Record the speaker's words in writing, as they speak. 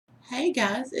Hey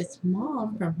guys, it's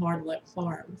Mom from Hard Luck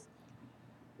Farms.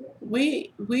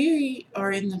 We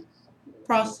are in the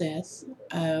process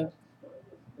of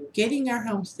getting our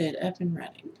homestead up and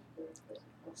running.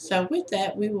 So with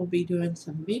that, we will be doing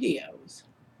some videos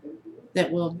that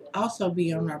will also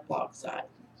be on our blog site.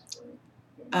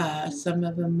 Some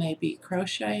of them may be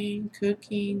crocheting,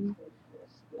 cooking,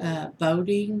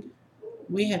 boating.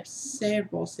 We have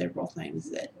several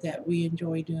things that we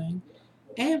enjoy doing,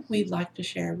 and we'd like to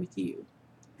share with you.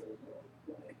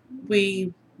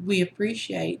 We we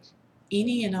appreciate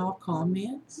any and all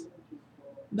comments,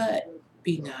 but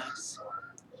be nice.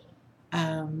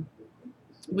 Um,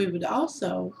 we would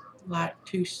also like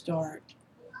to start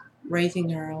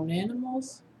raising our own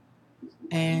animals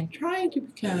and trying to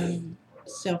become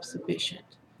self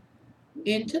sufficient.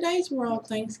 In today's world,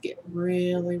 things get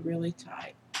really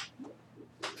tight.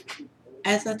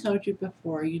 As I told you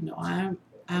before,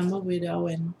 I'm a widow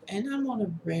and I'm on a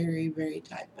very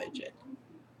tight budget.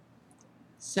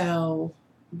 So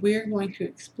we're going to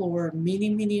explore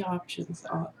many options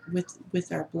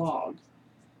with our blog.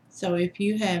 So if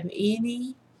you have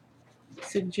any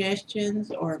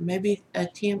suggestions or maybe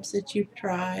attempts that you've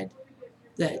tried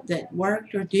that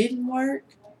worked or didn't work,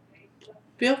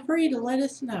 feel free to let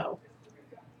us know.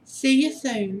 See you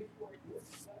soon.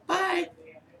 Bye.